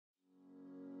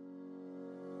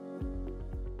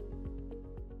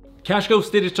Cash Goes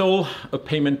Digital, a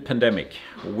payment pandemic.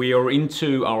 We are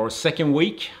into our second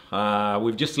week.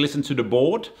 We've just listened to the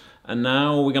board and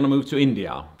now we're going to move to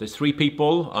India. There's three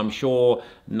people I'm sure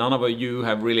none of you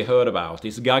have really heard about.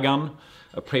 It's Gagan,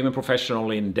 a payment professional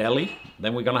in Delhi.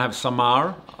 Then we're going to have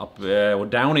Samar up or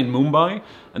down in Mumbai.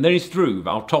 And then it's Dhruv,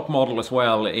 our top model as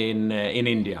well in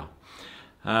India.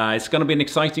 It's going to be an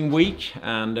exciting week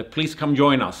and please come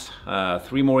join us.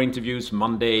 3 more interviews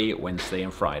Monday, Wednesday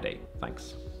and Friday.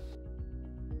 Thanks.